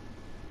you.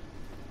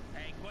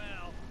 Hey,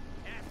 well,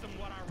 ask them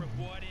what our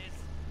reward is.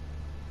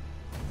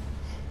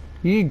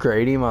 You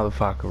greedy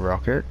motherfucker,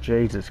 Rocket.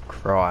 Jesus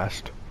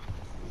Christ.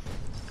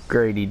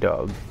 Greedy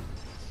dog.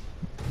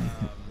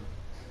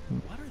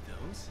 What are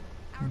those?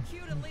 Our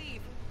cue to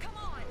leave. Come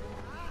on.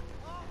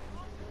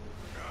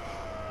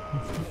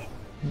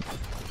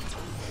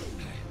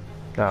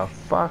 The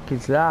fuck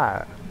is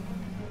that?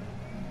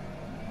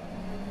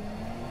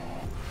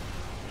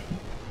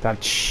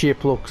 That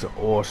ship looks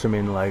awesome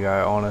in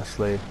Lego,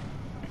 honestly.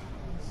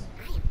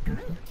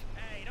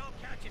 Hey, don't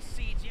count your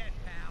seeds yet,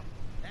 pal.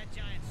 That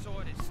giant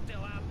sword is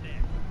still out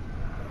there.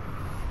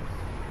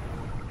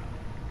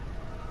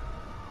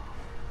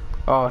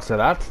 Oh, so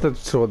that's the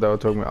sword they were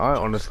talking about.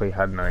 I honestly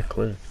had no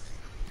clue.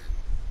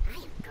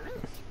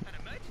 An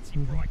emergency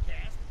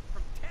broadcast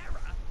from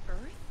Terra?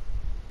 Earth?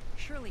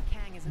 Surely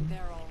Kang isn't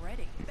there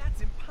already.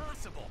 That's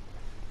impossible.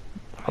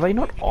 Are they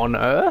not on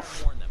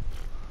Earth? Warn them.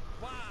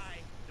 Why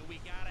do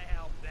we gotta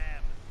help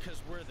them?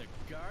 Because we're the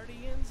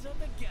guardians of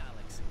the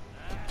galaxy.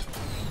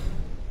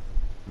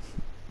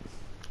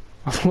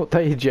 I thought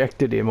they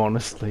ejected him,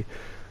 honestly.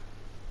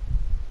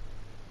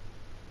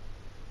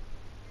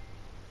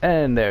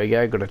 And there we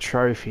go, got a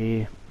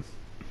trophy.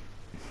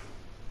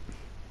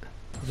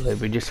 I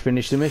believe we just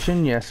finished the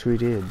mission. Yes, we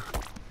did.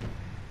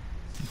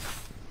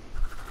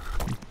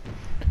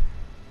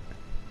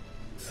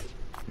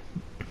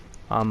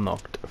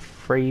 Unlocked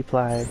free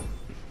play.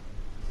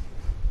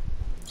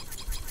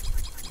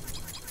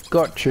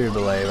 Got True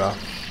Believer.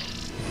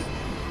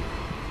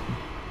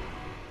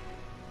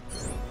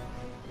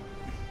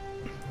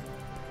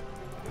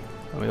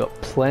 And we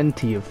got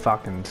plenty of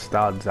fucking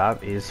studs,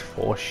 that is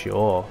for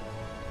sure.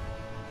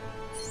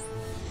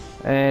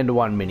 And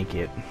one mini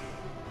kit.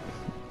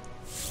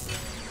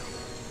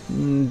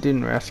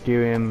 Didn't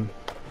rescue him,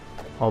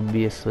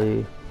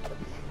 obviously.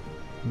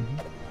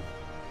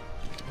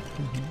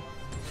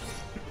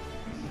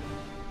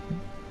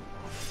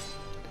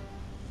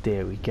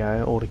 There we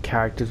go, all the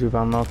characters we've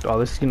unlocked. Oh,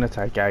 this is gonna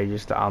take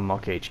ages to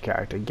unlock each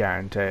character,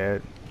 guarantee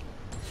it.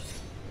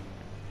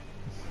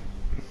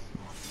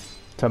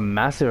 It's a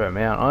massive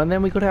amount. Oh, and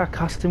then we got our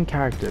custom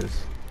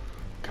characters.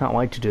 Can't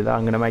wait to do that.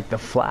 I'm gonna make the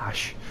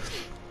Flash.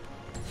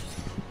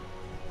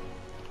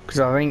 Because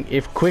I think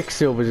if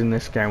Quicksilver's in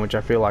this game, which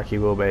I feel like he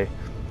will be,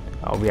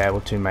 I'll be able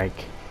to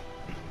make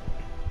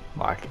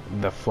like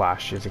the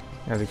Flash as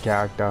a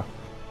character.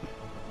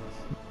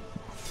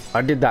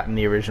 I did that in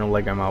the original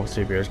Lego Marvel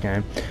Superheroes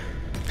game.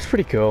 It's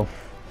pretty cool.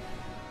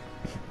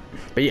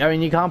 But I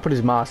mean, you can't put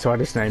his mask, so I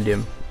just named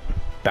him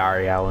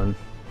Barry Allen.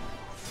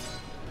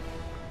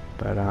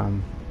 But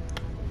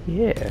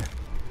yeah.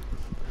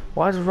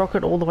 Why is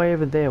Rocket all the way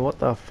over there? What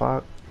the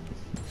fuck?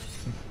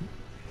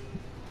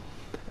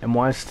 And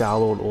why is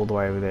Star-Lord all the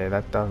way over there?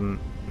 That doesn't...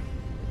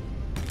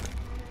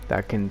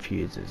 That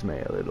confuses me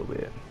a little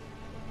bit.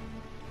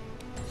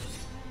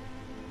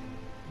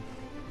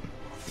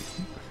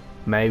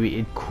 Maybe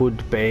it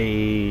could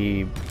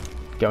be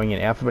going in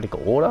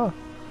alphabetical order?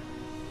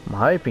 I'm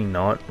hoping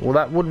not. Well,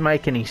 that wouldn't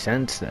make any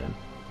sense then.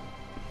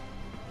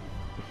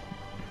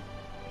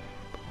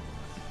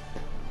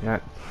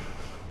 That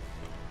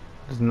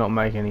does not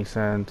make any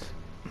sense.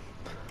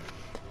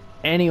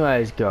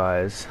 Anyways,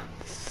 guys,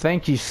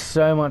 thank you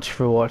so much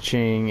for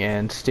watching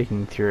and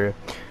sticking through.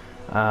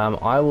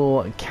 I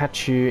will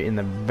catch you in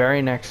the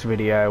very next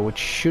video, which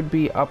should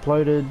be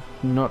uploaded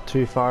not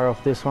too far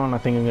off this one. I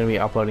think I'm going to be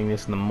uploading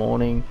this in the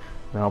morning,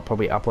 and I'll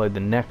probably upload the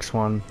next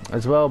one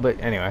as well. But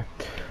anyway,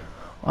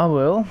 I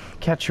will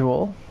catch you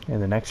all in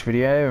the next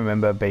video.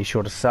 Remember, be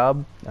sure to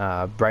sub,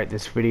 rate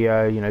this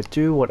video, you know,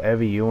 do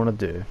whatever you want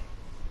to do.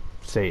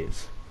 See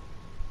yous.